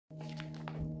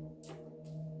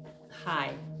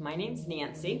Hi, my name's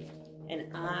Nancy,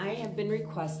 and I have been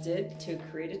requested to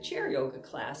create a chair yoga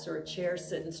class or a chair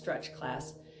sit and stretch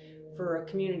class for a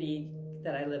community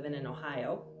that I live in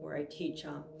Ohio, where I teach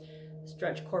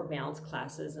stretch core balance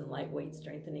classes and lightweight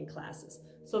strengthening classes.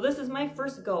 So this is my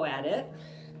first go at it,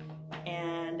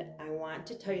 and I want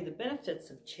to tell you the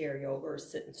benefits of chair yoga or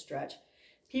sit and stretch.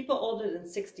 People older than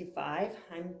 65,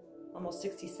 I'm almost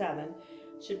 67,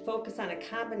 should focus on a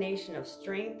combination of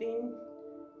strengthening,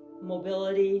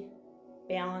 mobility,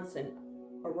 balance, and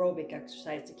aerobic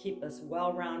exercise to keep us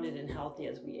well-rounded and healthy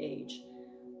as we age.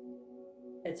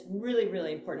 It's really,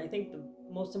 really important. I think the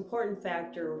most important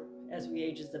factor as we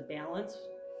age is the balance,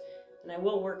 and I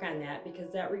will work on that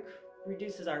because that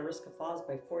reduces our risk of falls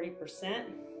by 40%,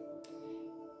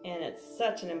 and it's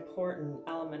such an important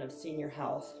element of senior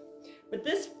health. But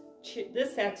this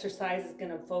exercise is going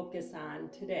to focus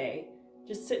on today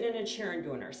just sitting in a chair and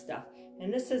doing our stuff.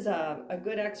 And this is a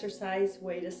good exercise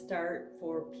way to start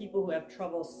for people who have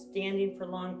trouble standing for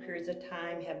long periods of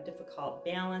time, have difficult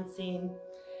balancing,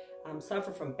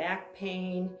 suffer from back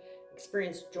pain,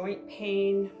 experience joint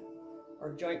pain,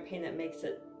 or joint pain that makes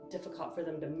it difficult for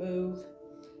them to move.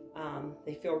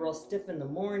 They feel real stiff in the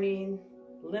morning,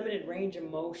 limited range of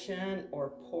motion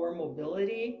or poor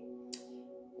mobility,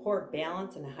 poor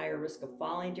balance and a higher risk of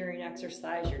falling during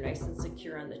exercise. You're nice and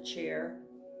secure on the chair.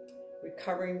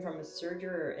 Recovering from a surgery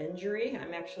or injury.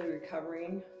 I'm actually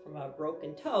recovering from a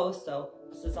broken toe, so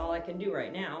this is all I can do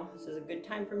right now. This is a good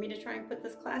time for me to try and put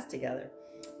this class together.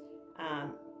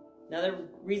 Another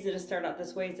reason to start out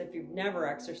this way is if you've never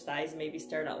exercised, maybe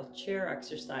start out with chair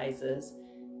exercises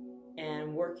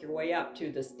and work your way up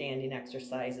to the standing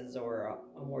exercises or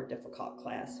a more difficult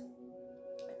class.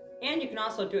 And you can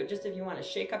also do it just if you want to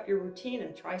shake up your routine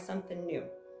and try something new.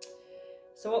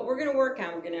 So what we're going to work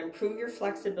on, we're going to improve your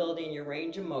flexibility and your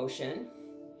range of motion,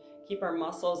 keep our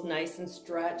muscles nice and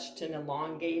stretched and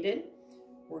elongated.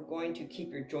 We're going to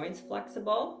keep your joints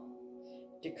flexible,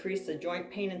 decrease the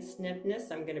joint pain and stiffness.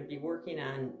 I'm going to be working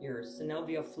on your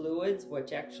synovial fluids,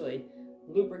 which actually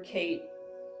lubricate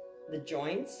the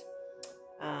joints.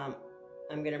 I'm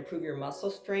going to improve your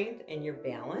muscle strength and your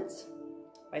balance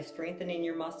by strengthening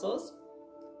your muscles,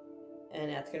 and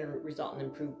that's going to result in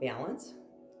improved balance.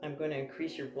 I'm going to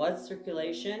increase your blood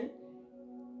circulation,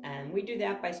 and we do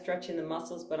that by stretching the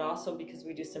muscles, but also because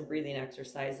we do some breathing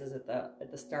exercises at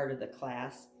the start of the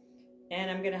class. And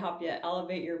I'm going to help you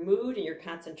elevate your mood and your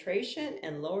concentration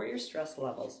and lower your stress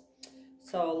levels.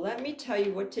 So let me tell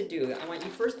you what to do. I want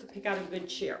you first to pick out a good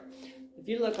chair. If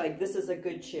you look like this is a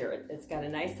good chair, it's got a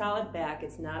nice solid back,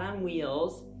 it's not on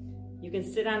wheels. You can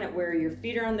sit on it where your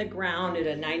feet are on the ground at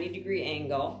a 90-degree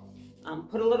angle.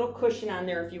 Put a little cushion on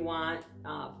there if you want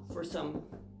for some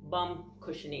bum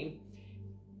cushioning.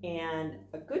 And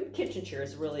a good kitchen chair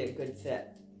is really a good fit.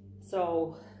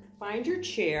 So find your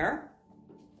chair.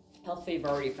 Hopefully you've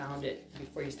already found it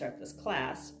before you start this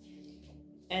class.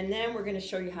 And then we're going to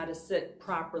show you how to sit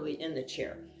properly in the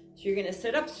chair. So you're going to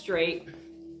sit up straight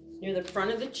near the front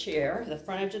of the chair, the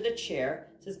front edge of the chair.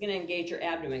 This is going to engage your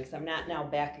abdomen because I'm not now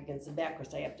back against the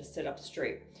backrest. I have to sit up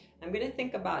straight. I'm going to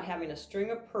think about having a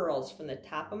string of pearls from the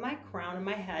top of my crown of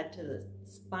my head to the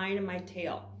spine of my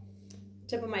tail,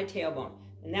 tip of my tailbone.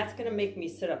 And that's going to make me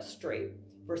sit up straight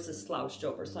versus slouched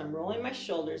over. So I'm rolling my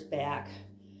shoulders back.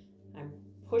 I'm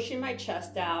pushing my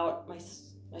chest out, my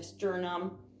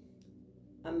sternum.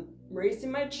 I'm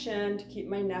raising my chin to keep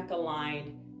my neck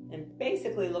aligned and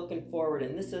basically looking forward.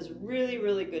 And this is really,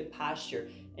 really good posture.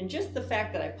 And just the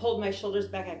fact that I pulled my shoulders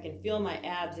back, I can feel my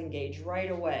abs engage right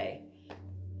away.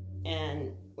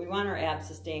 And we want our abs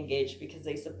to stay engaged because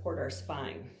they support our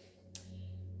spine.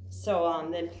 So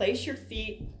then place your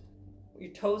feet,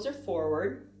 your toes are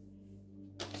forward,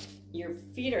 your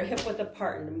feet are hip width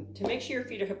apart. And to make sure your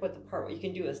feet are hip width apart, what you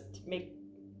can do is to make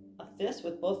a fist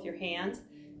with both your hands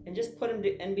and just put them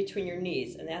in between your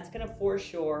knees. And that's going to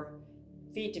force your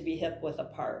feet to be hip width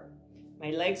apart. My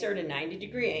legs are at a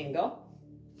 90-degree angle.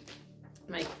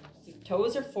 My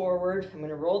toes are forward. I'm going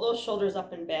to roll those shoulders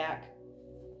up and back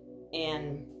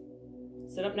and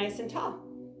sit up nice and tall.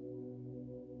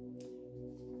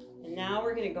 And now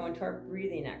we're going to go into our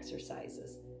breathing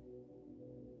exercises.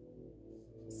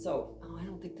 So, oh, I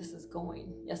don't think this is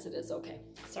going. Yes, it is. Okay.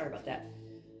 Sorry about that.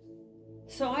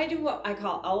 So I do what I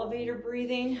call elevator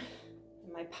breathing.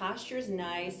 My posture is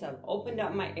nice. I've opened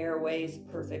up my airways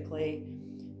perfectly.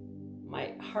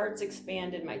 My heart's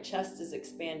expanded. My chest is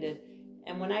expanded.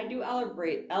 And when I do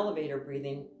elevator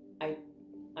breathing,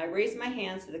 I raise my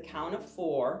hands to the count of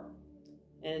 4,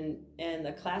 and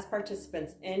the class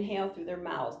participants inhale through their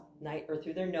mouth or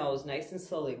through their nose nice and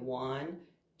slowly. 1,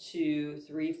 2,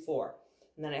 3, 4.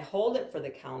 And then I hold it for the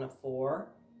count of 4,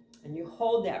 and you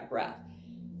hold that breath.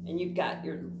 And you've got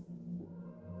your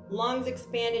lungs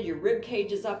expanded, your rib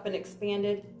cage is up and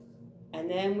expanded, and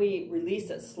then we release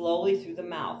it slowly through the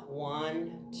mouth.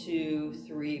 1, 2,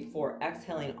 3, 4,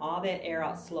 exhaling all that air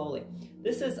out slowly.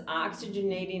 This is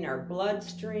oxygenating our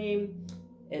bloodstream,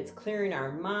 it's clearing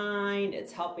our mind,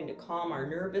 it's helping to calm our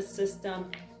nervous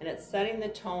system, and it's setting the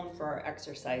tone for our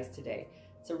exercise today.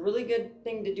 It's a really good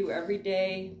thing to do every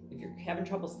day. If you're having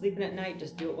trouble sleeping at night,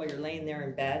 just do it while you're laying there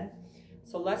in bed.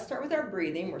 So let's start with our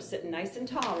breathing. We're sitting nice and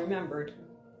tall, remember,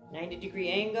 90-degree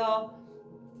angle,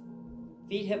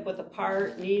 feet hip width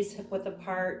apart, knees hip width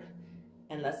apart,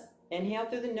 and let's inhale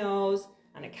through the nose.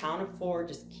 On a count of 4,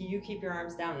 just keep your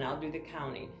arms down, and I'll do the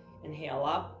counting. Inhale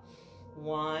up,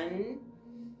 1,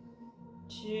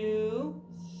 2,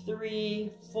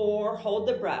 3, 4, hold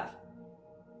the breath.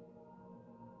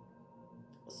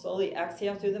 Slowly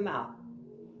exhale through the mouth.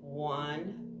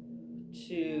 1,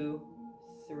 2,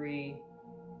 3,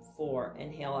 4.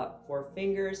 Inhale up, 4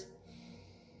 fingers.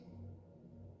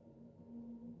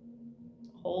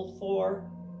 Hold 4.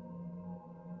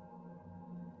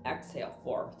 Exhale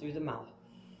 4 through the mouth.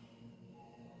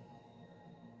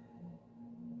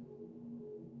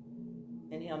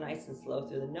 Inhale nice and slow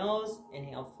through the nose.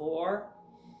 Inhale 4.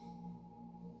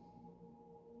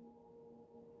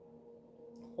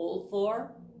 Hold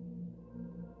 4.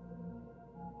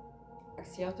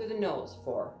 Exhale through the nose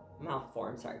 4. Mouth 4,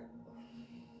 I'm sorry.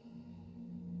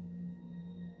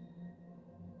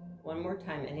 One more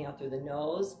time. Inhale through the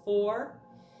nose 4.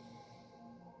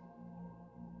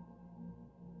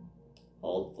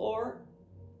 Hold 4.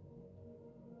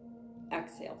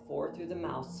 Exhale 4 through the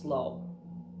mouth, slow.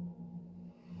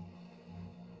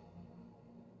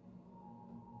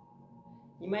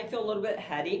 You might feel a little bit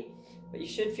heady, but you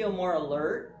should feel more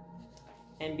alert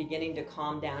and beginning to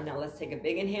calm down. Now let's take a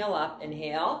big inhale up.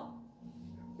 Inhale.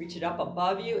 Reach it up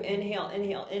above you. Inhale,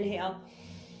 inhale, inhale.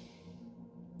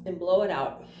 And blow it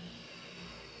out.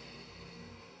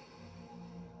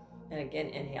 And again,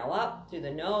 inhale up through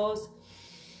the nose.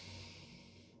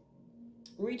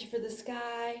 Reach for the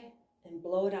sky and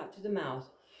blow it out through the mouth.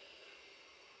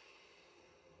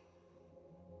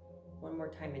 One more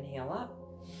time, inhale up.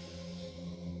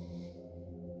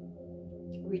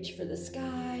 Reach for the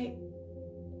sky.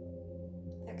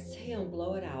 Exhale and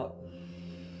blow it out.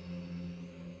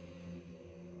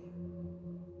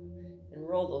 And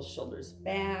roll those shoulders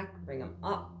back, bring them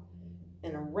up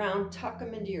and around, tuck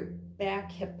them into your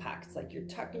back hip pockets, like you're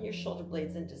tucking your shoulder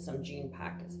blades into some jean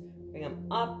pockets. Bring them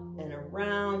up and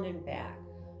around and back,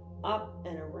 up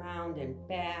and around and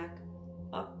back,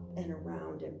 up and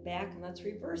around and back. And let's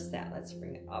reverse that. Let's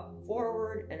bring it up,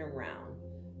 forward and around,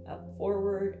 up,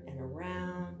 forward and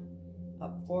around,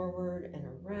 up, forward and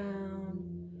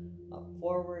around, up,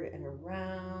 forward and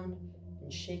around.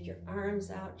 And shake your arms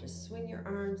out. Just swing your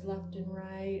arms left and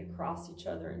right across each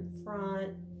other in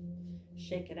front.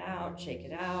 Shake it out, shake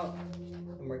it out.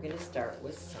 And we're going to start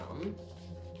with some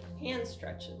hand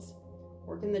stretches.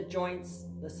 Working the joints,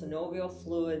 the synovial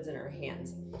fluids in our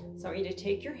hands. So I want you to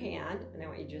take your hand and I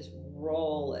want you to just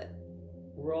roll it,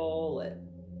 roll it.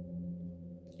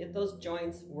 Get those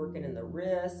joints working in the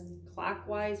wrist,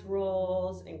 clockwise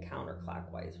rolls and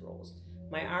counterclockwise rolls.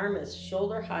 My arm is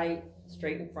shoulder height,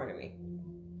 straight in front of me.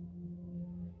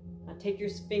 Now take your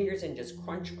fingers and just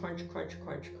crunch, crunch, crunch,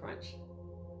 crunch, crunch.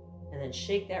 And then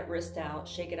shake that wrist out,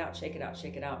 shake it out, shake it out,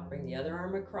 shake it out. Bring the other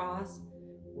arm across.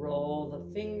 Roll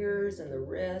the fingers and the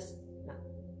wrist,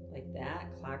 like that,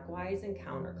 clockwise and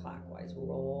counterclockwise.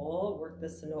 Roll, work the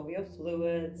synovial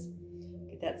fluids,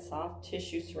 get that soft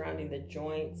tissue surrounding the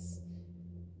joints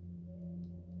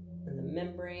and the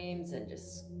membranes, and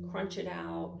just crunch it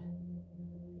out.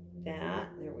 That,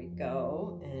 there we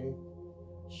go, and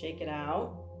shake it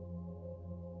out.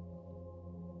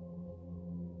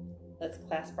 Let's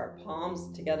clasp our palms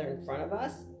together in front of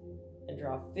us and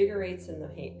draw figure eights in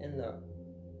the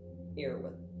ear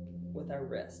with our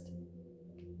wrist.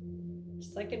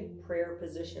 Just like in prayer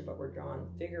position, but we're drawing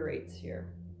figure eights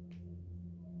here.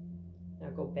 Now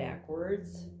go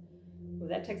backwards. Well,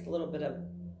 that takes a little bit of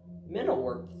mental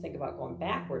work to think about going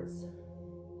backwards.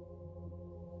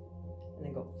 And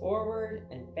then go forward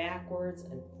and backwards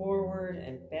and forward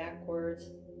and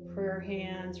backwards. Prayer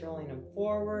hands, rolling them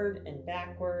forward and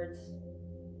backwards.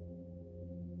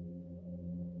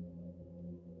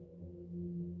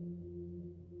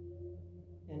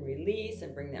 And release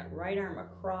and bring that right arm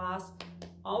across.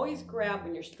 Always grab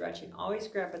when you're stretching, always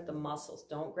grab at the muscles.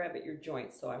 Don't grab at your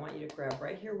joints. So I want you to grab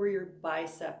right here where your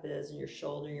bicep is and your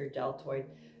shoulder and your deltoid.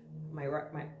 My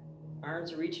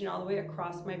arms are reaching all the way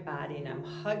across my body and I'm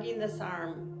hugging this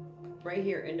arm right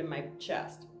here into my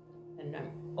chest. And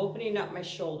I'm opening up my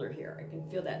shoulder here. I can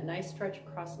feel that nice stretch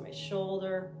across my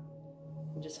shoulder.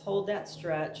 And just hold that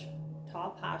stretch.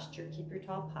 Tall posture, keep your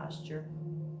tall posture.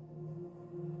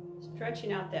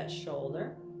 Stretching out that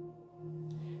shoulder.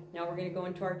 Now we're going to go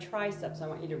into our triceps. I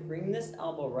want you to bring this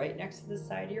elbow right next to the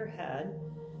side of your head.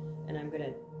 And I'm going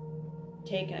to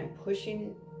take and I'm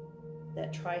pushing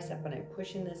that tricep and I'm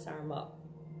pushing this arm up.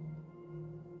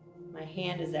 My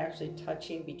hand is actually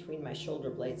touching between my shoulder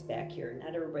blades back here.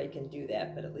 Not everybody can do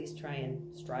that, but at least try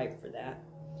and strive for that.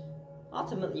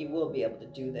 Ultimately, you will be able to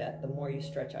do that the more you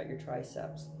stretch out your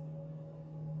triceps.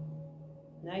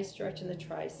 Nice stretch in the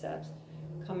triceps.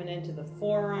 Coming into the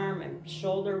forearm and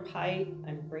shoulder height,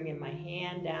 I'm bringing my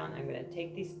hand down. I'm going to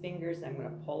take these fingers, I'm going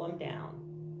to pull them down.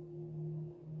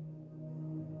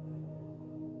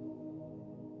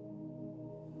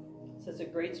 So it's a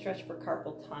great stretch for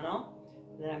carpal tunnel.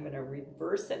 And then I'm going to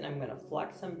reverse it and I'm going to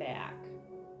flex them back.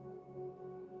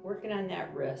 Working on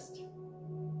that wrist.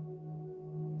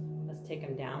 Let's take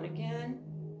them down again.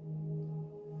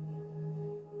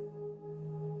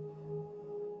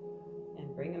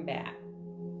 And bring them back.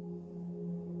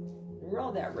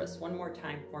 Roll that wrist one more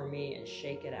time for me and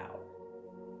shake it out.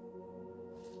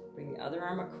 Bring the other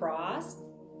arm across,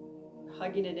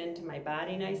 hugging it into my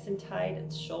body nice and tight.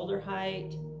 It's shoulder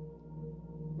height.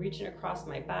 Reaching across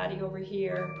my body over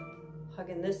here,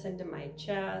 hugging this into my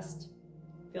chest,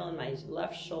 feeling my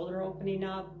left shoulder opening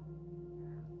up.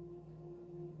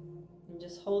 And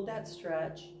just hold that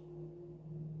stretch.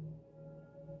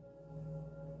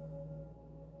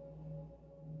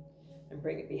 And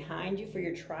bring it behind you for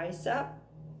your tricep,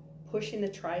 pushing the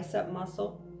tricep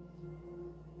muscle.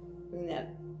 Bring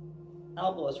that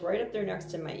elbow is right up there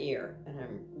next to my ear, and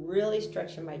I'm really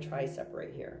stretching my tricep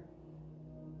right here.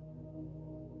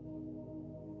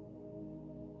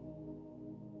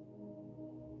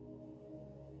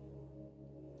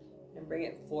 And bring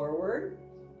it forward,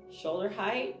 shoulder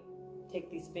height.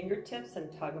 Take these fingertips and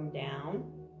tug them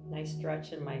down. Nice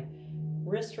stretch in my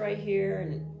wrist right here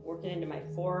and working into my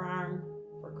forearm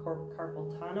for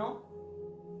carpal tunnel.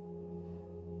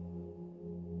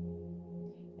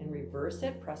 And reverse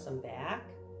it, press them back.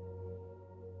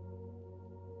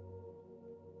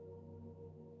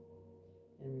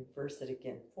 And reverse it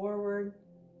again forward.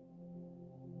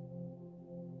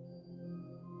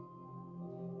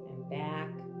 And back.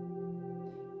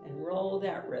 And roll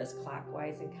that wrist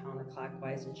clockwise and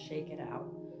counterclockwise and shake it out.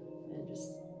 And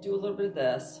just do a little bit of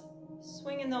this.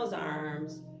 Swinging those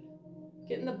arms,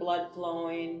 getting the blood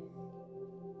flowing.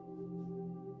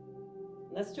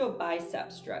 Let's do a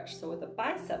bicep stretch. So with a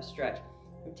bicep stretch,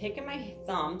 I'm taking my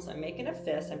thumbs, I'm making a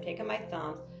fist, I'm taking my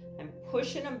thumbs, I'm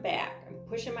pushing them back, I'm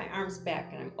pushing my arms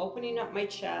back, and I'm opening up my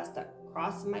chest,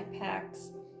 crossing my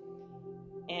pecs,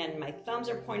 and my thumbs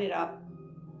are pointed up,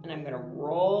 and I'm gonna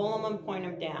roll them and point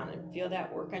them down, and feel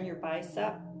that work on your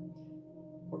bicep.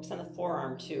 Works on the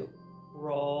forearm too.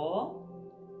 Roll.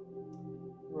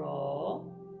 Roll.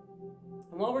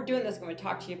 And while we're doing this, I'm going to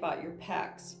talk to you about your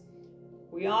pecs.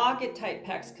 We all get tight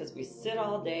pecs because we sit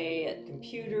all day at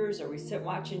computers or we sit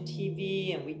watching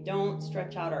TV and we don't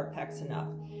stretch out our pecs enough.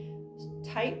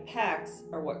 Tight pecs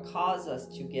are what cause us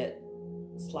to get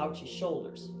slouchy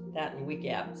shoulders. That and weak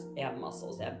ab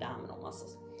muscles, abdominal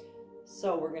muscles.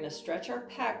 So we're going to stretch our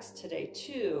pecs today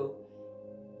too,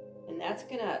 and that's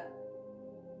going to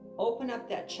open up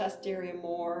that chest area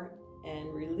more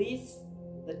and release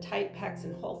the tight pecs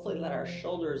and hopefully let our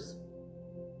shoulders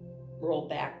roll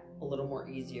back a little more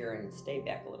easier and stay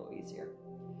back a little easier.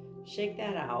 Shake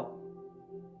that out.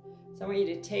 So I want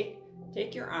you to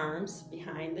take your arms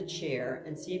behind the chair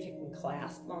and see if you can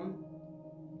clasp them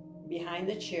behind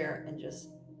the chair and just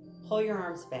pull your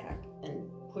arms back and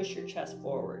push your chest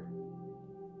forward.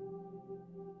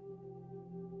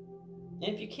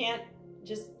 And if you can't,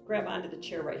 just grab onto the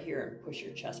chair right here and push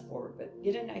your chest forward, but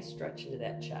get a nice stretch into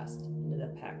that chest, into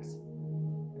the pecs.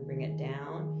 And bring it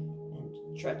down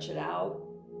and stretch it out.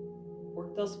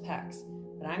 Work those pecs.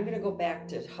 But I'm going to go back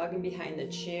to hugging behind the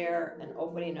chair and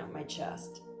opening up my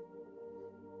chest.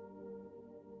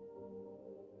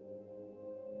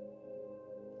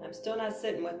 I'm still not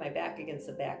sitting with my back against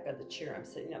the back of the chair. I'm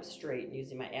sitting up straight and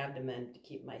using my abdomen to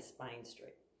keep my spine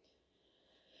straight.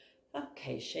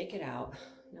 Okay, shake it out.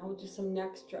 Now we'll do some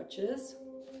neck stretches.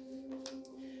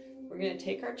 We're going to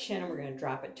take our chin and we're going to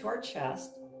drop it to our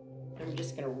chest. And we're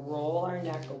just going to roll our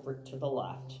neck over to the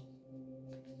left.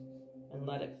 And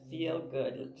let it feel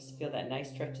good. Just feel that nice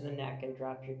stretch in the neck and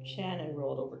drop your chin and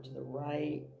roll it over to the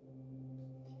right.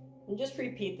 And just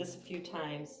repeat this a few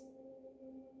times.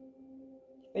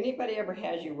 If anybody ever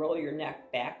has you roll your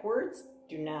neck backwards,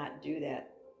 do not do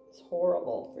that. It's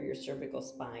horrible for your cervical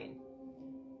spine.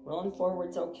 Rolling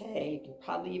forward's okay. You can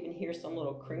probably even hear some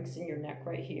little crinks in your neck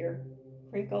right here.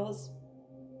 Crinkles.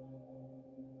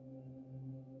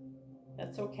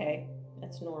 That's okay.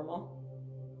 That's normal.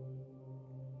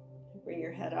 Bring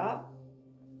your head up.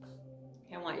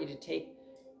 I want you to take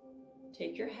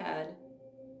your head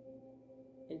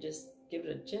and just give it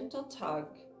a gentle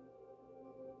tug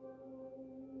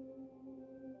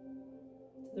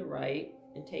to the right,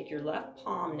 and take your left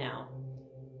palm now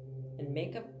and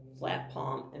make a flat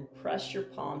palm and press your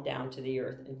palm down to the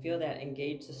earth and feel that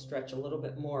engage the stretch a little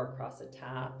bit more across the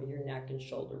top of your neck and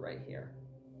shoulder right here.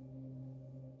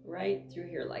 Right through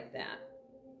here like that.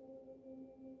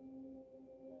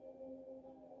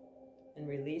 And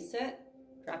release it.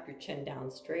 Drop your chin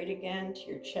down straight again to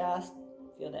your chest.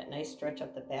 Feel that nice stretch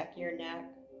up the back of your neck.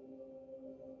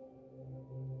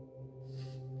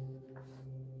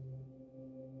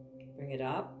 Bring it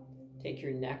up. Take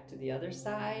your neck to the other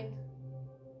side.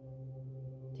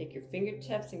 Take your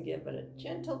fingertips and give it a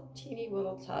gentle, teeny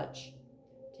little touch.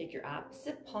 Take your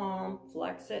opposite palm,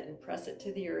 flex it and press it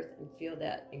to the earth and feel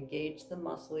that engage the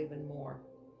muscle even more.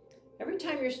 Every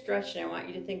time you're stretching, I want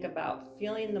you to think about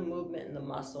feeling the movement in the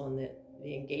muscle and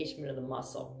the engagement of the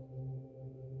muscle.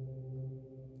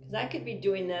 Because I could be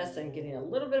doing this and getting a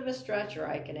little bit of a stretch, or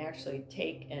I can actually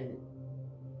take and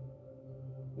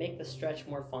make the stretch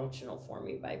more functional for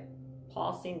me by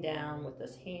pulsing down with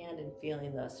this hand and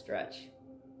feeling the stretch.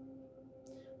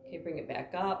 Okay, bring it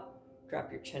back up.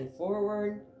 Drop your chin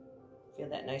forward. Feel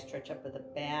that nice stretch up at the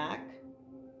back.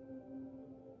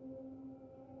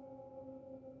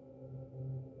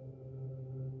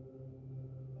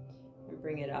 And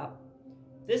bring it up.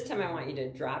 This time I want you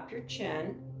to drop your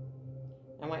chin.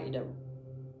 I want you to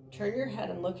turn your head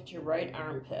and look at your right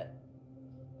armpit.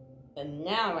 And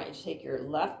now I want you to take your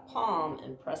left palm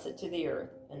and press it to the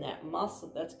earth. And that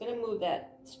muscle, that's going to move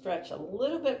that stretch a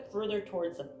little bit further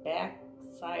towards the back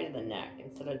side of the neck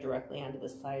instead of directly onto the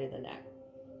side of the neck.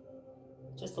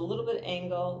 Just a little bit of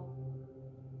angle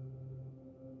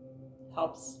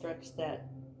helps stretch that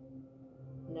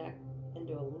neck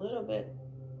into a little bit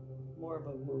more of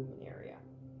a movement area.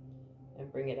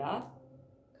 And bring it up,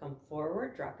 come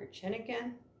forward, drop your chin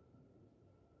again.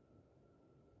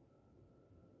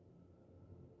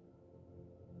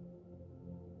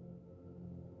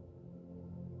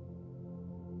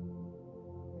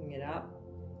 Bring it up.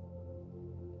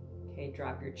 Okay,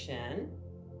 drop your chin.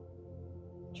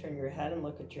 Turn your head and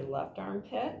look at your left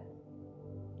armpit.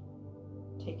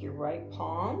 Take your right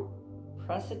palm,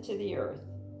 press it to the earth,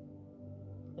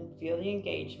 and feel the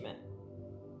engagement.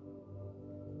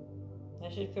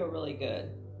 That should feel really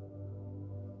good.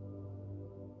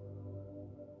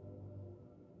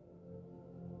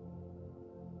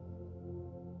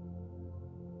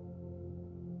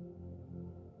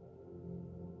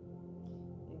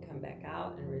 And come back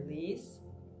out and release.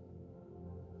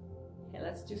 Okay,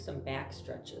 let's do some back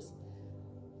stretches.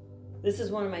 This is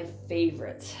one of my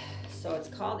favorites. So it's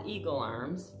called Eagle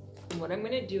Arms. And what I'm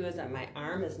going to do is that my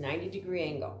arm is 90-degree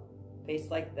angle, face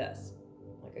like this,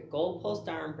 like a goalpost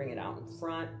arm. Bring it out in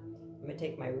front. I'm going to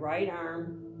take my right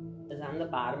arm is on the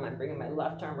bottom. I'm bringing my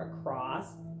left arm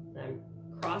across, and I'm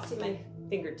crossing my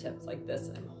fingertips like this,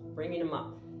 and I'm bringing them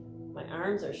up. My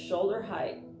arms are shoulder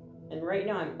height, and right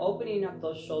now I'm opening up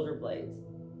those shoulder blades.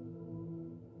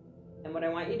 And what I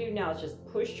want you to do now is just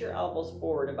push your elbows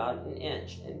forward about an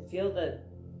inch and feel the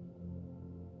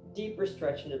deeper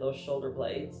stretch into those shoulder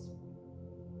blades.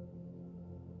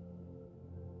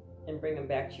 And bring them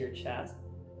back to your chest.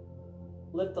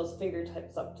 Lift those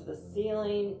fingertips up to the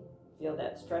ceiling. Feel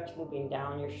that stretch moving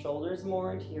down your shoulders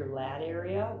more into your lat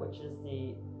area, which is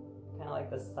the kind of like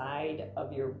the side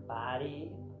of your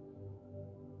body,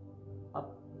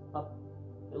 up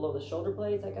below the shoulder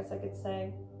blades, I guess I could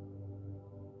say.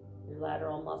 Your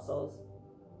lateral muscles.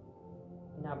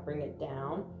 Now bring it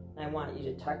down. And I want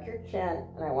you to tuck your chin,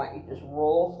 and I want you to just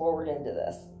roll forward into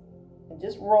this. And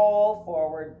just roll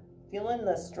forward, feeling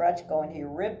the stretch go into your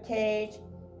rib cage,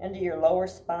 into your lower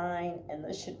spine, and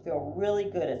this should feel really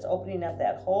good. It's opening up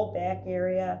that whole back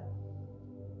area,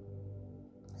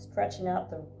 stretching out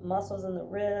the muscles in the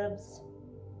ribs,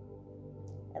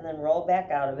 and then roll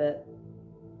back out of it,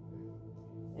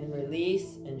 and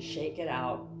release and shake it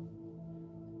out,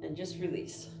 and just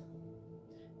release.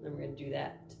 And then we're going to do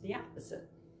that to the opposite.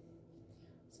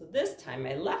 So this time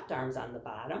my left arm's on the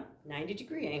bottom,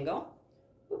 90-degree angle,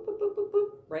 boop, boop, boop, boop, boop,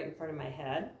 right in front of my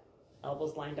head,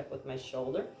 elbows lined up with my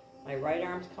shoulder. My right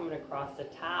arm's coming across the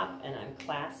top, and I'm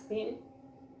clasping,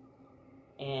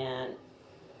 and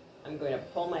I'm going to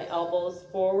pull my elbows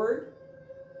forward,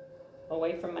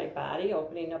 away from my body,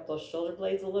 opening up those shoulder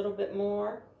blades a little bit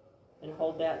more, and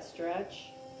hold that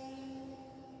stretch.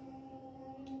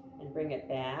 And bring it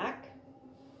back.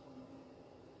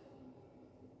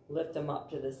 Lift them up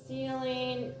to the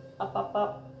ceiling. Up, up,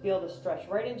 up. Feel the stretch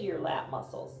right into your lat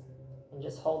muscles. And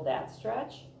just hold that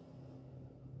stretch.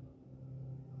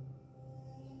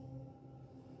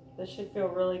 This should feel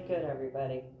really good,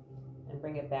 everybody. And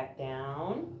bring it back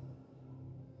down.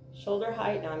 Shoulder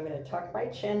height. Now I'm going to tuck my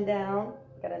chin down.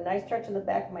 Got a nice stretch in the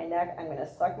back of my neck. I'm going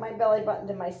to suck my belly button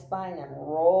to my spine. I'm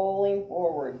rolling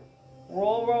forward.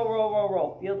 Roll, roll, roll, roll,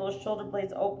 roll. Feel those shoulder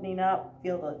blades opening up.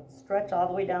 Feel the stretch all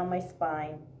the way down my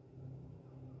spine.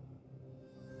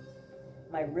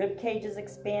 My rib cage is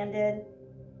expanded.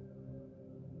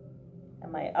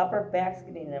 And my upper back's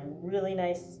getting a really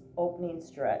nice opening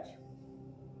stretch.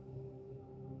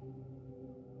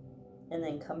 And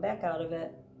then come back out of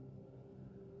it.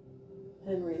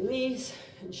 And release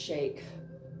and shake.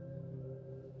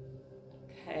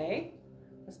 Okay.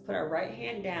 Let's put our right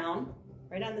hand down,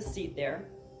 right on the seat there.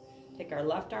 Take our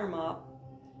left arm up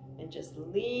and just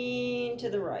lean to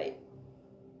the right.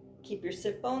 Keep your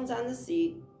sit bones on the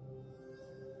seat.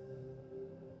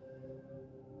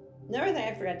 Another thing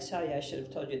I forgot to tell you, I should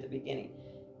have told you at the beginning,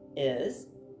 is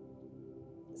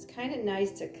it's kind of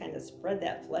nice to kind of spread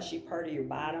that fleshy part of your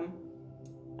bottom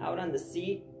out on the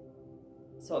seat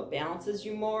so it balances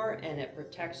you more and it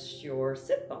protects your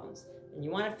sit bones. And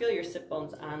you want to feel your sit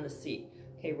bones on the seat.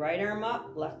 Okay, right arm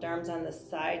up, left arm's on the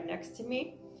side next to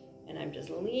me, and I'm just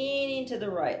leaning to the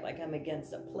right like I'm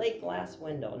against a plate glass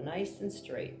window, nice and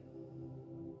straight.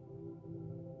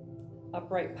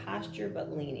 Upright posture,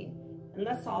 but leaning. And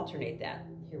let's alternate that.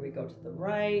 Here we go to the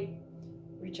right,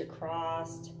 reach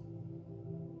across,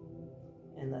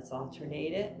 and let's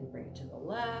alternate it and bring it to the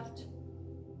left.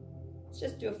 Let's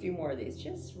just do a few more of these,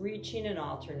 just reaching and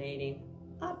alternating,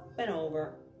 up and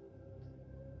over.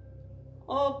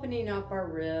 Opening up our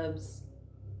ribs,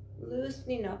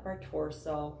 loosening up our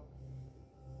torso.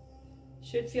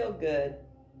 Should feel good.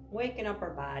 Waking up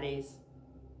our bodies.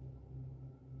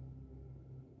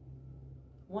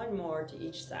 One more to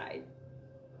each side.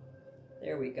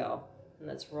 There we go. And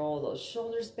let's roll those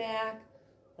shoulders back.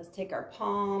 Let's take our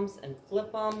palms and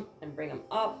flip them and bring them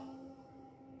up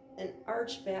and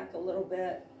arch back a little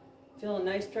bit. Feel a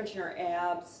nice stretch in our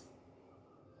abs.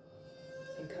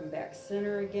 And come back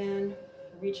center again.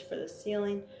 Reach for the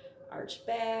ceiling. Arch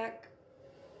back.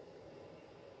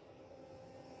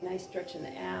 Nice stretch in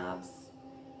the abs.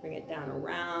 Bring it down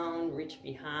around. Reach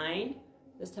behind.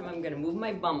 This time I'm going to move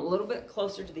my bum a little bit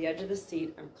closer to the edge of the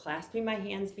seat. I'm clasping my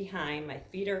hands behind. My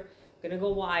feet are going to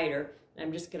go wider. And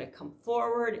I'm just going to come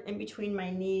forward in between my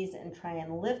knees and try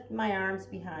and lift my arms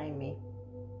behind me.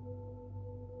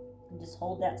 And just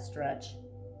hold that stretch.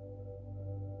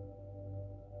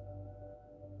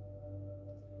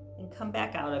 And come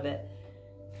back out of it.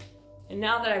 And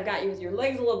now that I've got you with your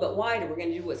legs a little bit wider, we're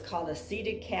going to do what's called a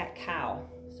seated cat-cow.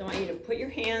 So I want you to put your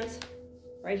hands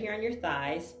right here on your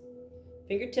thighs,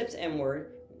 fingertips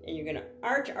inward, and you're going to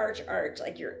arch, arch, arch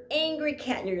like you're an angry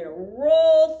cat, and you're going to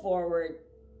roll forward,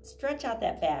 stretch out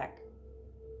that back,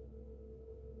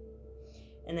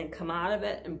 and then come out of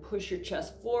it and push your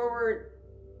chest forward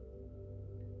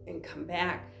and come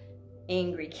back.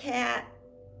 Angry cat,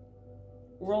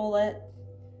 roll it,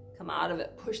 come out of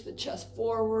it, push the chest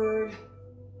forward,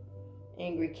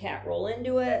 angry cat, roll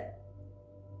into it,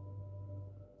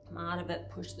 come out of it,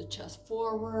 push the chest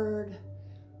forward.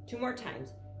 2 more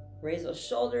times. Raise those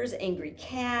shoulders, angry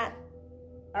cat,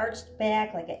 arched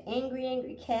back like an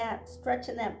angry cat,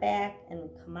 stretching that back and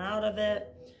come out of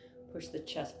it. Push the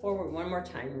chest forward 1 more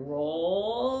time.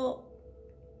 Roll.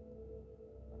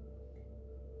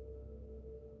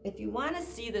 If you want to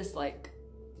see this, like,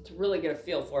 to really get a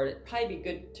feel for it, it'd probably be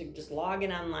good to just log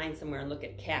in online somewhere and look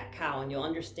at cat-cow, and you'll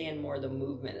understand more of the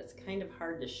movement. It's kind of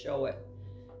hard to show it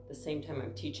at the same time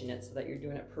I'm teaching it so that you're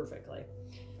doing it perfectly.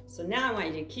 So now I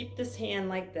want you to keep this hand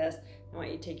like this. I want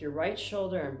you to take your right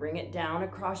shoulder and bring it down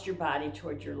across your body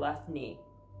towards your left knee.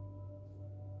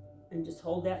 And just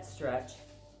hold that stretch.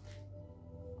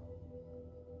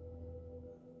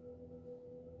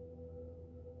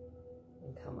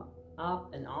 And come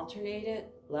up and alternate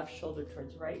it. Left shoulder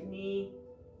towards right knee.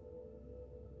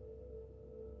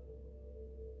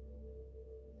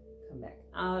 Come back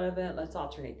out of it. Let's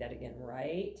alternate that again.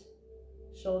 Right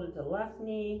shoulder to left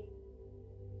knee.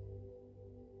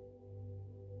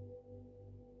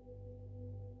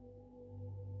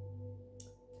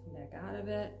 Back out of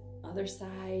it, other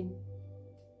side,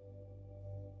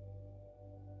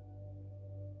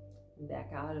 and back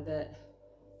out of it.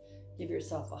 Give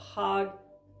yourself a hug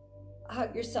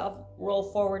yourself, roll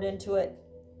forward into it,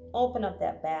 open up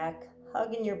that back,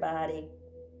 hugging your body,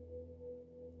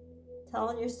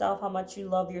 telling yourself how much you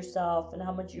love yourself and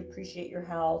how much you appreciate your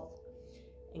health,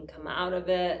 and come out of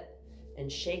it and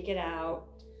shake it out.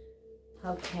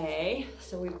 Okay,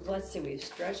 so let's see, we've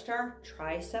stretched our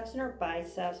triceps and our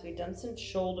biceps. We've done some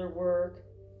shoulder work,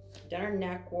 done our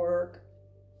neck work.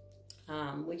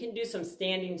 We can do some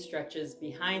standing stretches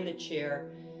behind the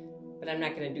chair, but I'm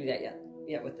not going to do that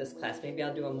yet with this class. Maybe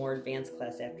I'll do a more advanced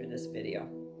class after this video.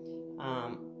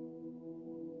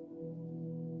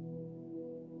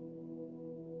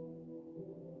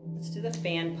 Let's do the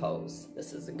fan pose.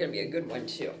 This is going to be a good one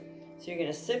too. So you're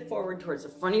going to sit forward towards the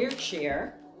front of your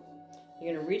chair.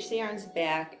 You're going to reach the arms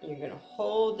back, and you're going to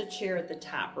hold the chair at the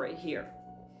top right here.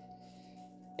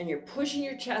 And you're pushing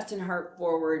your chest and heart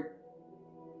forward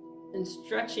and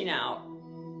stretching out.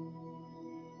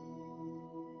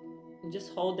 And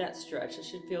just hold that stretch. It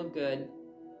should feel good.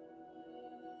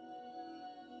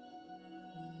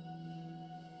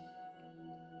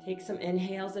 Take some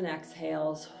inhales and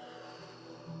exhales.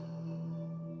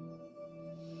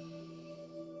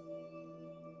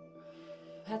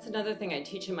 That's another thing I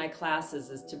teach in my classes,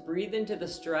 is to breathe into the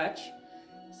stretch.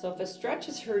 So if a stretch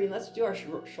is hurting, let's do our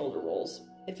shoulder rolls.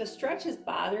 If a stretch is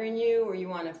bothering you, or you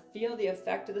want to feel the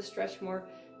effect of the stretch more,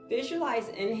 visualize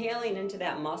inhaling into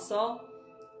that muscle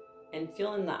and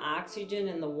feeling the oxygen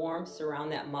and the warmth around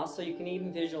that muscle. You can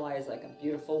even visualize like a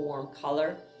beautiful warm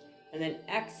color. And then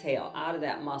exhale out of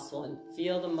that muscle and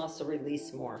feel the muscle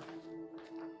release more.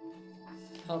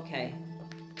 Okay.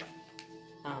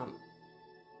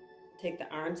 Take the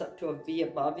arms up to a V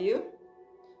above you.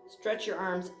 Stretch your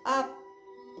arms up.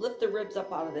 Lift the ribs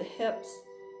up out of the hips,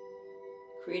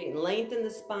 creating length in the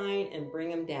spine, and bring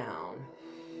them down.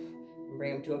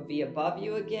 Bring them to a V above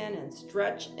you again, and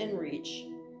stretch and reach.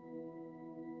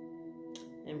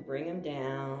 And bring them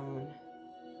down.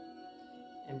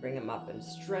 And bring them up and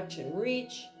stretch and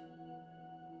reach.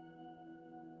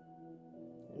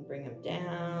 And bring them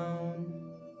down.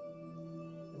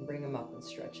 And bring them up and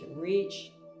stretch and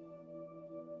reach.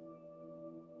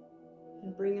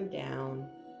 And bring them down.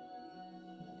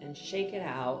 And shake it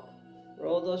out.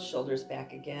 Roll those shoulders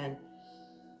back again.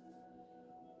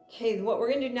 Okay, what we're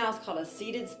going to do now is called a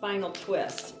seated spinal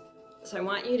twist. So I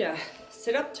want you to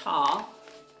sit up tall.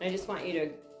 And I just want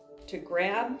you to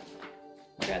grab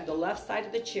the left side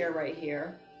of the chair right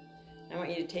here. I want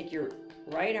you to take your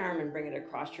right arm and bring it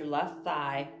across your left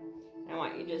thigh. I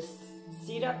want you to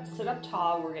sit up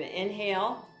tall. We're going to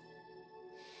inhale.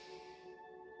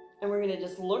 And we're going to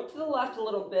just look to the left a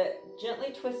little bit, gently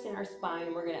twisting our spine,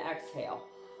 and we're going to exhale.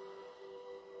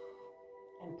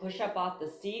 And push up off the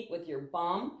seat with your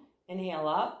bum. Inhale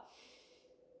up.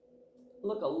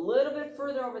 Look a little bit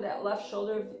further over that left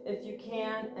shoulder if you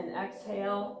can, and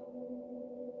exhale.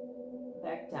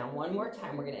 Back down. One more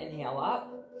time. We're going to inhale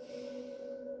up.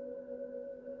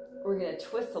 We're going to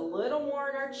twist a little more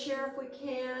in our chair if we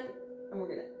can. And we're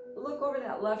going to look over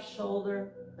that left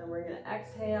shoulder, and we're going to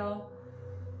exhale.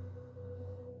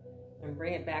 And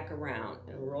bring it back around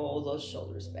and roll those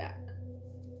shoulders back.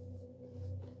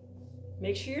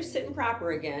 Make sure you're sitting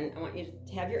proper again. I want you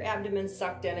to have your abdomen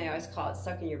sucked in. I always call it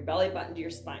sucking your belly button to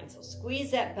your spine. So squeeze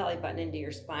that belly button into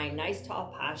your spine. Nice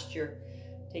tall posture.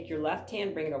 Take your left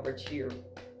hand, bring it over to your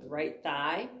right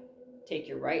thigh. Take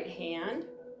your right hand,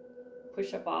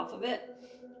 push up off of it.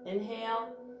 Inhale.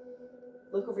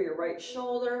 Look over your right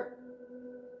shoulder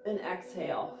and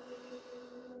exhale.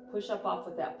 Push up off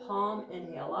with that palm.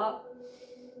 Inhale up.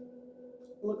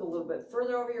 Look a little bit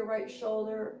further over your right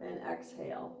shoulder and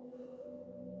exhale.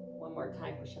 One more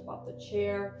time, push up off the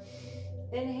chair.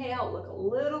 Inhale, look a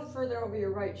little further over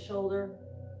your right shoulder.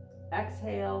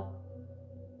 Exhale,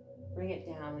 bring it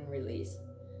down and release.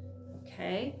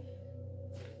 Okay,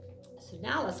 so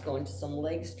now let's go into some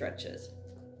leg stretches.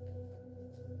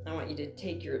 I want you to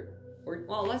take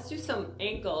let's do some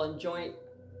ankle and joint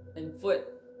and foot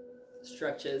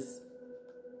stretches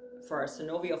for our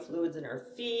synovial fluids in our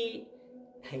feet.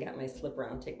 I got my slipper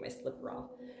on, take my slipper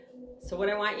off. So what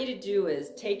I want you to do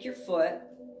is take your foot,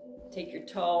 take your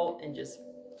toe, and just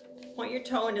point your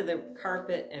toe into the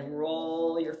carpet and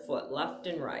roll your foot left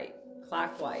and right,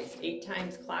 clockwise, 8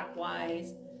 times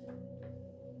clockwise,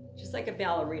 just like a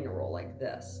ballerina roll like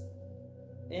this,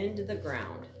 into the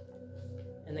ground,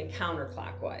 and then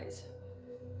counterclockwise.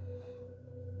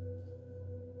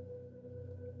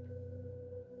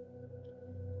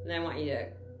 And I want you to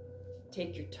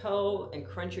take your toe and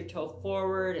crunch your toe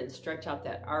forward and stretch out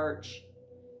that arch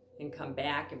and come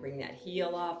back and bring that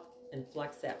heel up and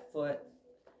flex that foot.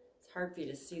 It's hard for you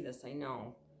to see this, I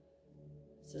know.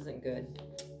 This isn't good.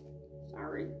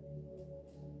 Sorry.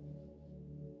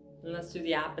 And let's do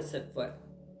the opposite foot.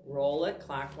 Roll it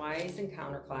clockwise and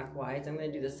counterclockwise. I'm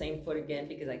going to do the same foot again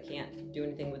because I can't do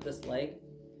anything with this leg.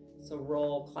 So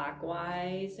roll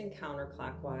clockwise and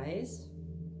counterclockwise.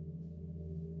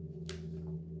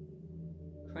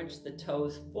 Crunch the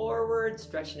toes forward,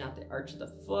 stretching out the arch of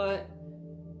the foot.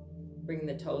 Bring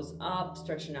the toes up,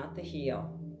 stretching out the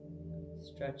heel.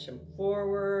 Stretch them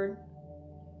forward,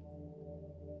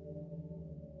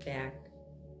 back,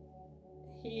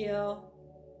 heel,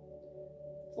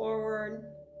 forward,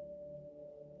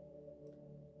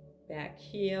 back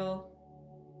heel,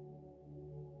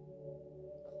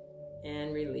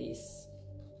 and release.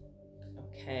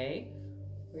 Okay,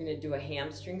 we're going to do a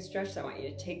hamstring stretch. So I want you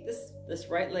to take this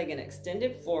right leg and extend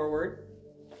it forward.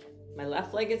 My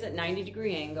left leg is at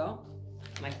 90-degree angle.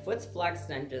 My foot's flexed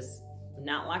and I'm just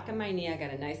not locking my knee. I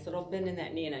got a nice little bend in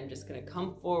that knee and I'm just going to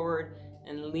come forward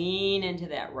and lean into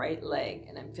that right leg.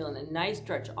 And I'm feeling a nice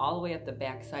stretch all the way up the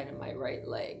back side of my right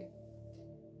leg.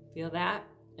 Feel that?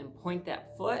 And point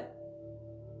that foot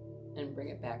and bring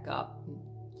it back up.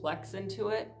 Flex into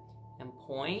it and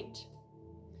point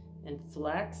and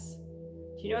flex.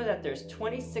 Do you know that there's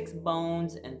 26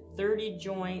 bones and 30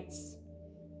 joints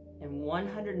and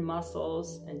 100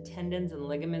 muscles and tendons and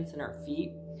ligaments in our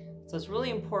feet? So it's really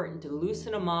important to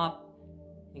loosen them up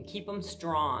and keep them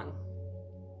strong.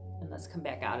 And let's come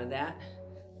back out of that.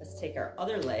 Let's take our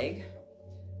other leg,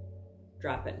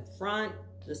 drop it in front.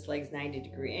 This leg's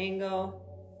 90-degree angle.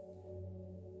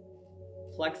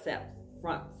 Flex that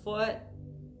front foot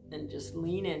and just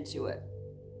lean into it.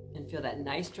 And feel that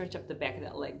nice stretch up the back of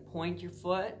that leg. Point your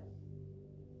foot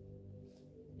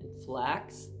and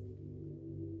flex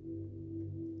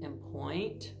and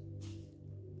point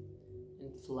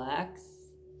and flex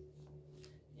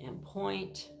and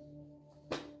point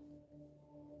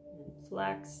and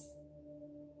flex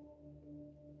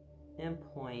and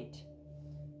point.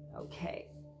 Okay.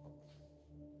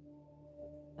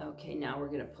 Okay, now we're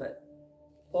going to put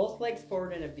both legs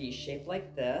forward in a V shape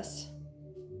like this.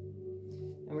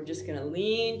 And we're just gonna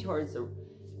lean towards the,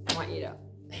 I want you to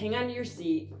hang onto your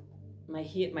seat. My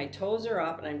toes are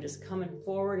up and I'm just coming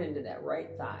forward into that right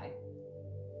thigh.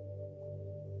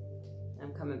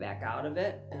 I'm coming back out of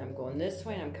it and I'm going this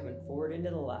way and I'm coming forward into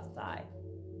the left thigh.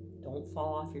 Don't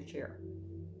fall off your chair.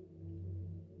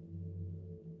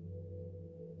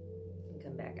 And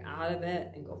come back out of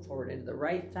it and go forward into the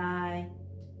right thigh.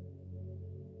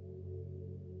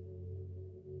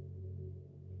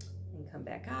 Come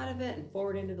back out of it and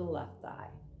forward into the left thigh.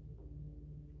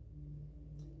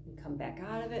 And come back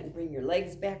out of it and bring your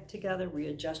legs back together,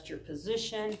 readjust your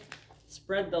position,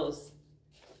 spread those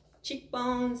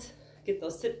cheekbones, get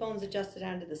those sit bones adjusted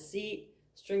onto the seat,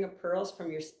 string of pearls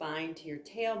from your spine to your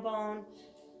tailbone,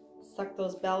 suck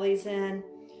those bellies in.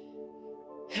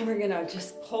 And we're gonna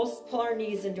just pull our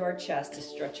knees into our chest to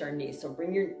stretch our knees. So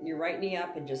bring your right knee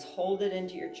up and just hold it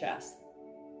into your chest,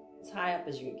 as high up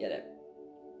as you can get it.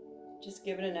 Just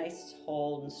give it a nice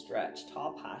hold and stretch,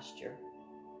 tall posture.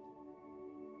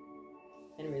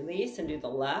 And release and do the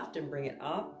left and bring it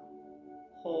up.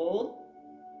 Hold.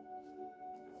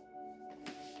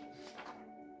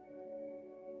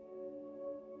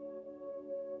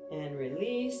 And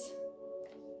release.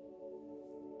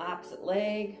 Opposite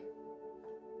leg.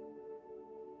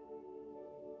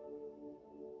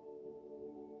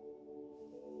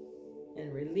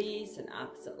 And release and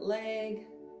opposite leg.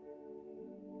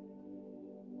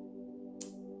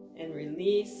 And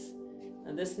release.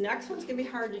 Now this next one's gonna be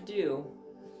hard to do,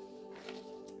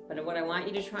 but what I want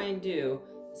you to try and do,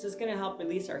 this is gonna help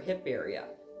release our hip area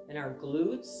and our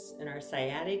glutes and our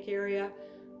sciatic area.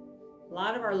 A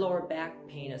lot of our lower back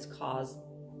pain is caused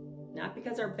not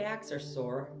because our backs are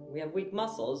sore. We have weak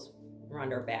muscles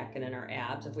around our back and in our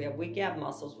abs. If we have weak ab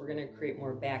muscles, we're gonna create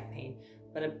more back pain.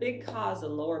 But a big cause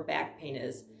of lower back pain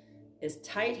is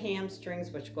tight hamstrings,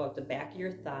 which go up the back of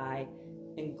your thigh,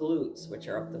 and glutes, which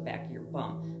are up the back of your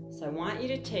bum. So I want you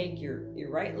to take your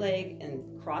right leg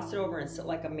and cross it over and sit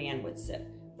like a man would sit.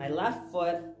 My left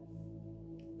foot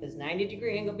is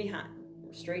 90-degree angle behind,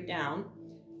 straight down.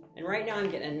 And right now I'm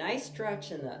getting a nice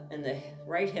stretch in the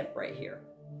right hip right here.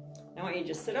 I want you to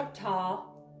just sit up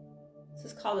tall. This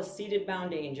is called a seated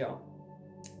bound angel.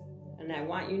 And I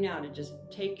want you now to just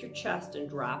take your chest and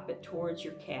drop it towards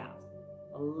your calf.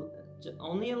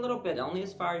 Only a little bit, only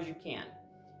as far as you can.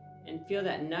 And feel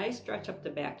that nice stretch up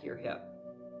the back of your hip.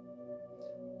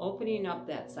 Opening up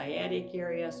that sciatic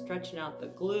area, stretching out the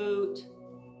glute.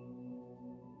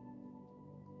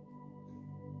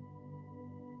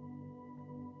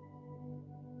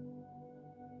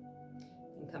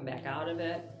 And come back out of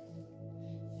it.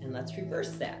 And let's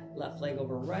reverse that. Left leg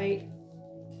over right.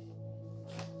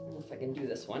 I don't know if I can do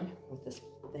this one with this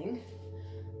thing.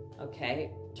 Okay,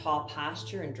 tall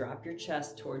posture and drop your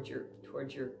chest towards your,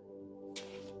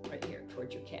 right here,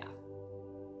 towards your calf.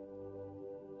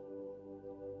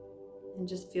 And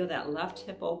just feel that left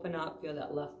hip open up, feel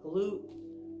that left glute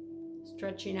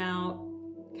stretching out,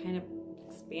 kind of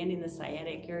expanding the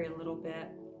sciatic area a little bit.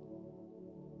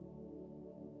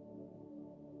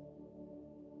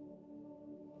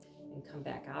 And come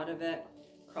back out of it.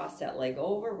 Cross that leg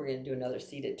over. We're going to do another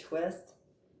seated twist.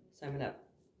 So I'm going to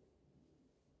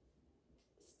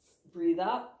breathe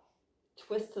up,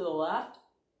 twist to the left,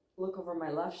 look over my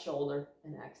left shoulder,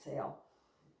 and exhale.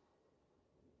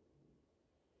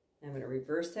 I'm going to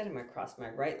reverse that. I'm going to cross my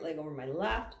right leg over my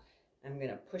left. I'm going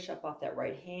to push up off that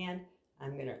right hand.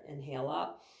 I'm going to inhale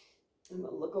up. I'm going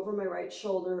to look over my right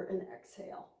shoulder and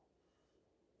exhale.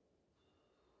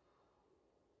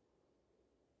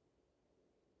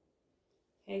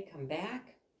 Okay, come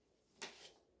back.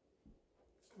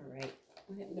 All right,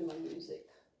 what happened to my music?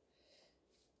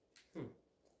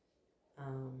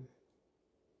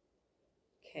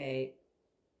 Okay.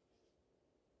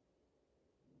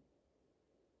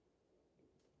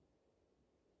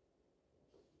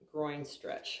 Groin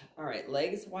stretch. All right,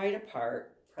 legs wide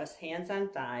apart. Press hands on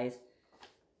thighs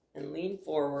and lean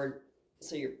forward.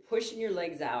 So you're pushing your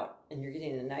legs out and you're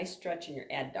getting a nice stretch in your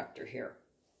adductor here.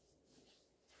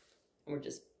 And we're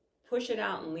just push it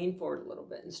out and lean forward a little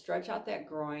bit and stretch out that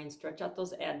groin, stretch out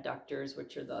those adductors,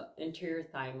 which are the interior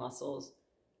thigh muscles.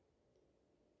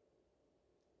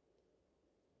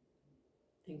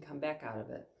 And come back out of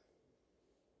it.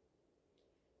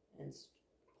 And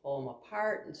pull them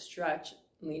apart and stretch,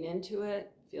 lean into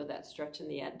it. Feel that stretch in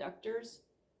the adductors.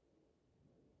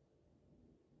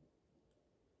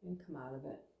 And come out of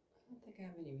it. I don't think I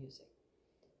have any music.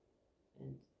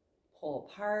 And pull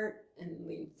apart and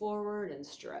lean forward and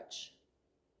stretch.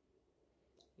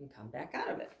 And come back out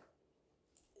of it.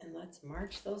 And let's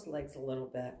march those legs a little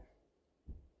bit.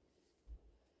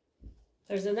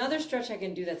 There's another stretch I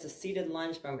can do that's a seated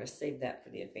lunge, but I'm going to save that for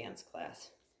the advanced class.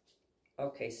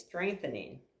 Okay,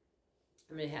 strengthening.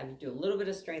 I'm going to have you do a little bit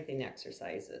of strengthening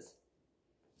exercises.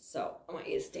 So I want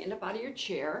you to stand up out of your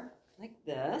chair like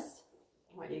this.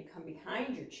 I want you to come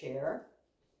behind your chair.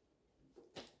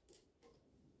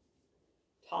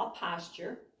 Tall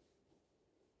posture.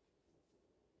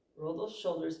 Roll those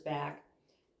shoulders back.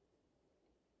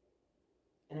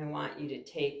 And I want you to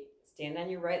stand on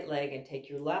your right leg and take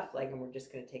your left leg, and we're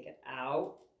just going to take it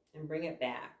out and bring it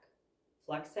back.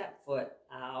 Flex that foot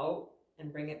out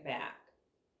and bring it back.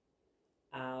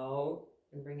 Out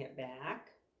and bring it back.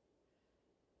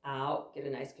 Out. Get a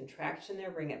nice contraction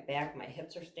there. Bring it back. My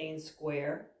hips are staying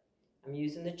square. I'm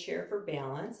using the chair for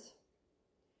balance.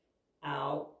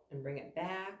 Out and bring it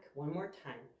back. One more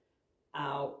time.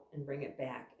 Out and bring it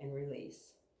back and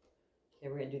release.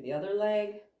 Okay, we're going to do the other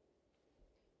leg.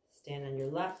 Stand on your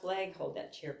left leg. Hold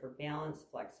that chair for balance.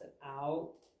 Flex it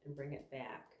out and bring it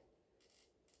back.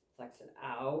 Flex it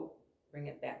out. Bring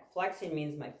it back. Flexing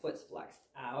means my foot's flexed.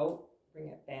 Out. Bring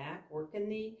it back. Working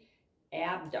the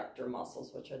abductor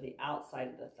muscles, which are the outside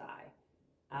of the thigh.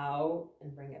 Out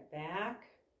and bring it back.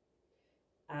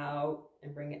 Out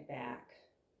and bring it back.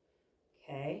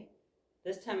 Okay.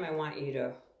 This time I want you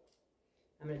to,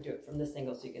 I'm going to do it from this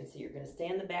angle so you can see. You're going to stay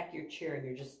in the back of your chair and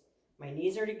you're just, my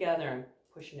knees are together. I'm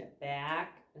pushing it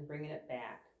back and bringing it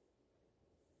back.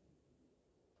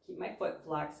 Keep my foot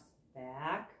flexed.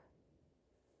 Back.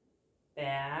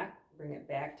 Back. Bring it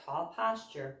back. Tall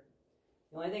posture.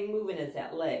 The only thing moving is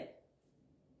that leg.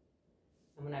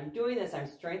 And when I'm doing this, I'm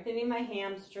strengthening my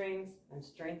hamstrings. I'm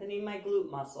strengthening my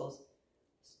glute muscles,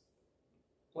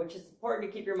 which is important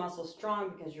to keep your muscles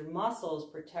strong because your muscles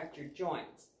protect your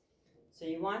joints. So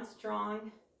you want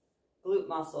strong glute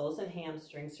muscles and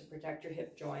hamstrings to protect your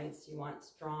hip joints. You want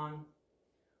strong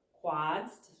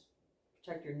quads to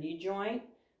protect your knee joint.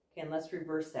 Okay, and let's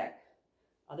reverse that.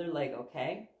 Other leg,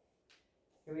 okay?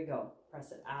 Here we go.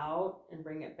 Press it out and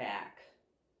bring it back.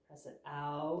 Press it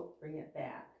out, bring it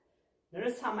back.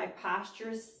 Notice how my posture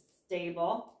is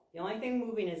stable. The only thing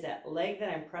moving is that leg that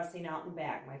I'm pressing out and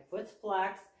back. My foot's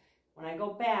flexed. When I go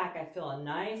back, I feel a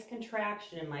nice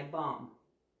contraction in my bum.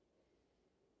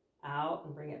 Out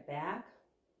and bring it back.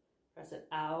 Press it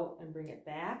out and bring it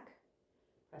back.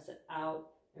 Press it out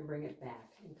and bring it back.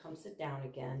 And come sit down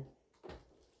again.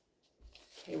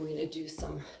 Okay, we're going to do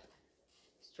some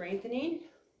strengthening.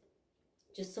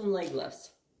 Just some leg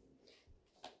lifts.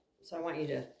 So I want you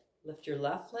to lift your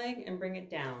left leg and bring it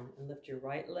down. And lift your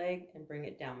right leg and bring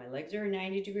it down. My legs are a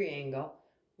 90-degree angle.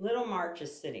 Little march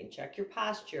is sitting. Check your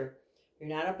posture. You're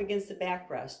not up against the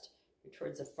backrest. You're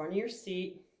towards the front of your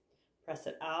seat. Press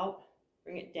it out,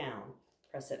 bring it down.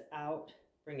 Press it out,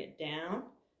 bring it down,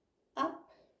 up,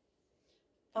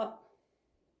 up,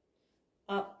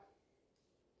 up,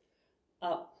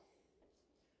 up,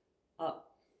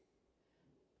 up,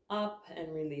 up,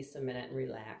 and release a minute and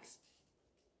relax.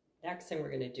 Next thing we're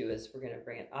going to do is we're going to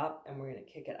bring it up and we're going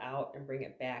to kick it out and bring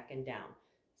it back and down.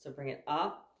 So bring it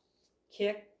up,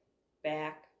 kick,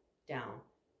 back, down.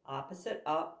 Opposite,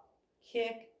 up,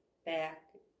 kick, back,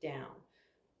 down.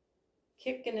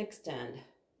 Kick and extend.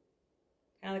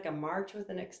 Kind of like a march with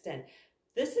an extend.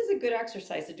 This is a good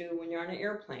exercise to do when you're on an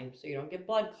airplane so you don't get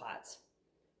blood clots.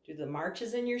 Do the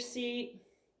marches in your seat.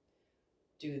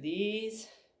 Do these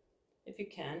if you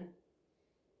can.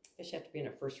 I guess you have to be in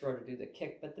a first row to do the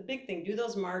kick, but the big thing, do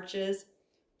those marches.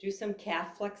 Do some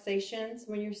calf flexations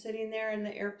when you're sitting there in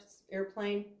the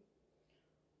airplane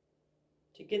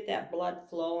to get that blood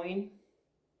flowing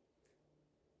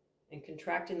and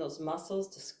contracting those muscles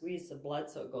to squeeze the blood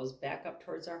so it goes back up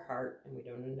towards our heart and we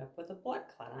don't end up with a blood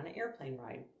clot on an airplane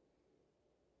ride.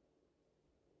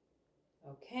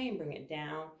 Okay, bring it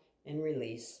down and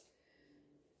release.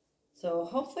 So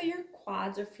hopefully your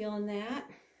quads are feeling that.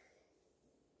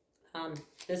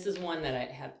 This is one that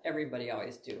I have everybody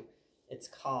always do. It's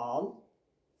called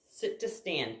sit to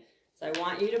stand. So I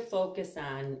want you to focus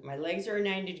on, my legs are a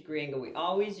 90-degree angle. We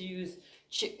always use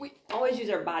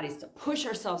our bodies to push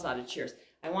ourselves out of chairs.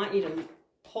 I want you to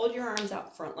hold your arms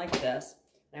out front like this,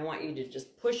 and I want you to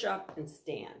just push up and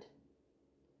stand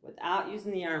without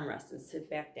using the armrest, and sit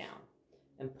back down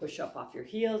and push up off your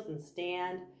heels and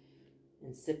stand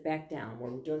and sit back down.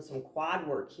 We're doing some quad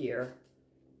work here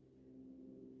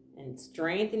and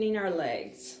strengthening our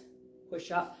legs.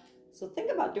 Push up. So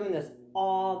think about doing this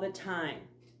all the time.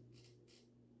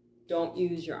 Don't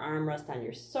use your armrest on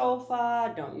your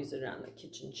sofa. Don't use it on the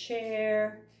kitchen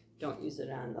chair. Don't use it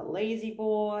on the lazy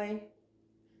boy.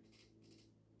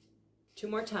 2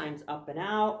 more times. Up and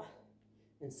out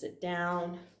and sit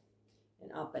down,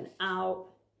 and up and out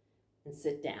and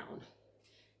sit down.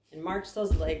 And march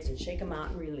those legs and shake them out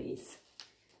and release.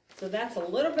 So that's a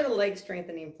little bit of leg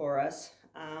strengthening for us.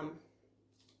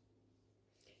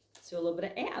 Let's do a little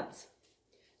bit of abs.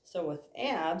 So with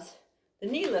abs, the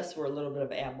knee lifts were a little bit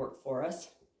of ab work for us.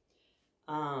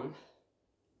 We're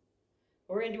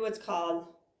going to do what's called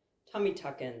tummy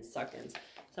tuck-ins, suck-ins.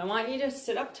 So I want you to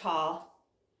sit up tall,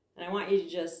 and I want you to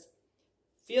just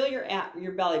feel your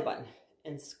belly button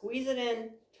and squeeze it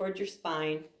in towards your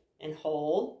spine and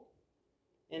hold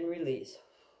and release.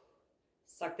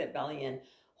 Suck that belly in.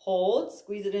 Hold,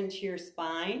 squeeze it into your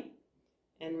spine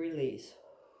and release.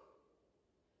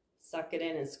 Suck it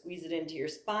in and squeeze it into your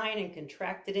spine and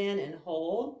contract it in and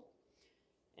hold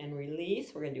and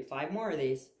release. We're going to do 5 more of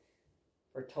these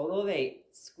for a total of 8.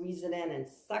 Squeeze it in and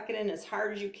suck it in as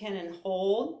hard as you can and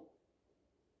hold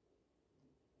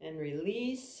and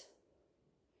release.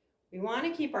 We want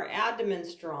to keep our abdomen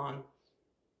strong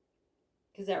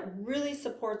because that really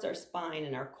supports our spine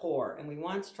and our core, and we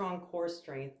want strong core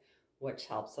strength, which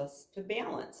helps us to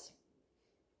balance.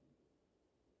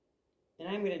 And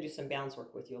I'm going to do some balance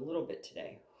work with you a little bit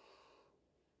today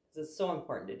because it's so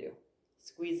important to do.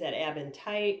 Squeeze that ab in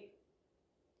tight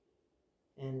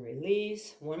and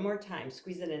release. 1 more time.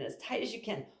 Squeeze it in as tight as you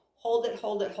can. Hold it,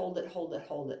 hold it, hold it, hold it,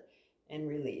 hold it, and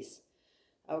release.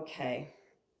 Okay.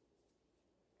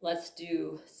 Let's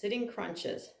do sitting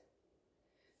crunches.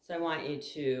 So I want you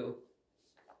to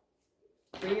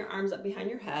bring your arms up behind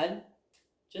your head.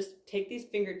 Just take these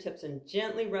fingertips and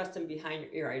gently rest them behind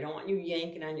your ear. I don't want you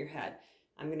yanking on your head.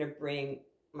 I'm going to bring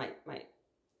my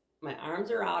arms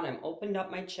are out. I'm opened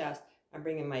up my chest. I'm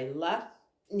bringing my left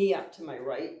knee up to my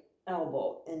right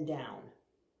elbow and down.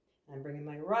 I'm bringing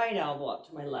my right elbow up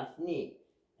to my left knee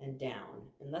and down.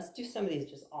 And let's do some of these.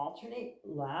 Just alternate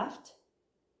left,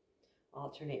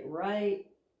 alternate right,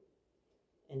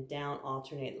 and down,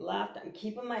 alternate left. I'm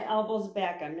keeping my elbows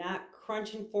back. I'm not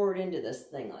crunching forward into this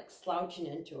thing, like slouching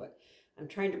into it. I'm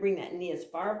trying to bring that knee as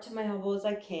far up to my elbow as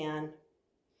I can.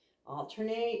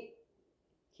 Alternate.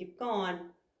 Keep going.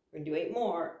 We're going to do 8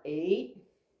 more. 8.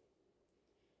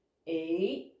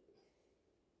 8.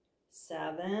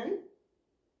 7.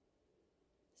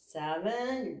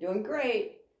 7. You're doing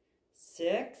great.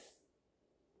 6.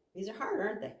 These are hard,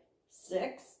 aren't they?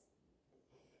 6.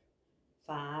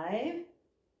 5.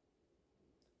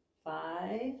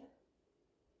 5. Here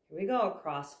we go.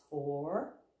 Across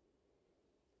 4.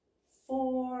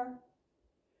 4.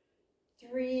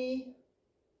 3.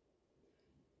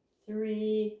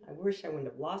 3. I wish I wouldn't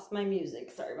have lost my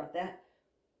music. Sorry about that.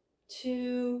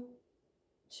 2.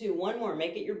 2. 1 more.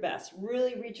 Make it your best.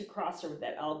 Really reach across with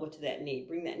that elbow to that knee.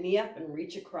 Bring that knee up and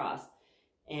reach across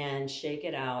and shake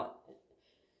it out.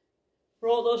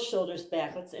 Roll those shoulders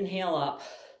back. Let's inhale up.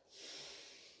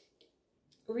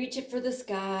 reach it for the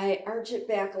sky, arch it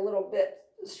back a little bit,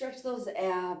 stretch those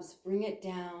abs, bring it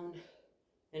down,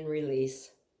 and release.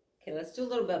 Okay, let's do a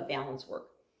little bit of balance work.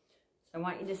 So I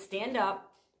want you to stand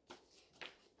up.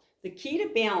 The key to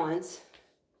balance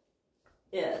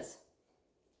is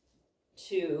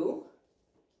to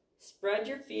spread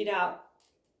your feet out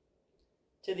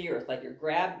to the earth, like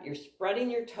you're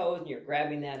spreading your toes and you're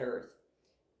grabbing that earth.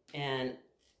 And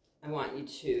I want you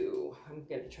to, I'm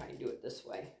going to try and do it this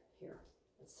way. Here,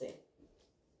 let's see.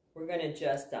 We're going to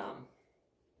just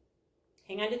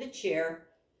hang onto the chair,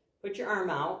 put your arm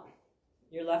out,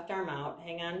 your left arm out,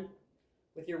 hang on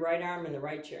with your right arm in the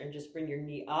right chair, and just bring your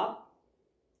knee up,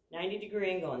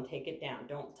 90-degree angle, and take it down.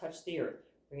 Don't touch the earth.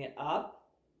 Bring it up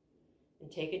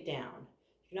and take it down.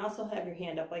 You can also have your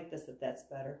hand up like this if that's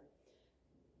better.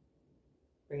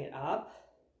 Bring it up,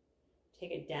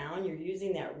 take it down. You're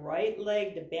using that right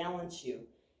leg to balance you.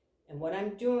 And what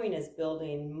I'm doing is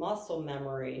building muscle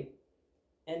memory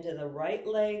into the right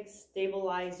leg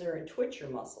stabilizer and twitcher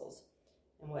muscles.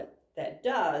 And what that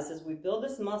does is we build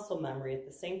this muscle memory at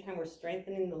the same time we're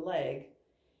strengthening the leg.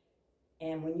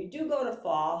 And when you do go to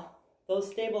fall,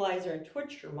 those stabilizer and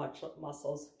twitcher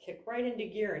muscles kick right into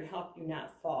gear and help you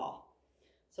not fall.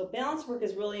 So balance work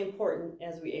is really important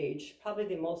as we age, probably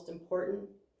the most important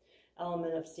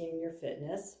element of senior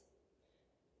fitness.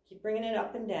 Keep bringing it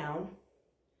up and down.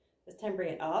 This time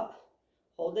bring it up,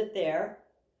 hold it there.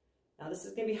 Now this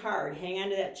is going to be hard. Hang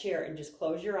onto that chair and just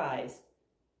close your eyes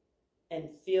and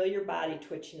feel your body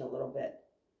twitching a little bit.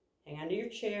 Hang onto your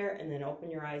chair and then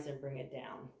open your eyes and bring it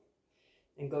down.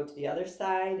 And go to the other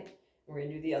side, and we're going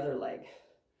to do the other leg.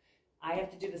 I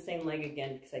have to do the same leg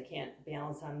again because I can't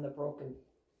balance on the broken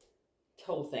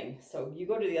toe thing. So you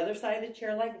go to the other side of the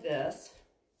chair like this.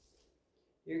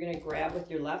 You're going to grab with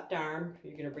your left arm.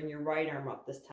 You're going to bring your right arm up this time.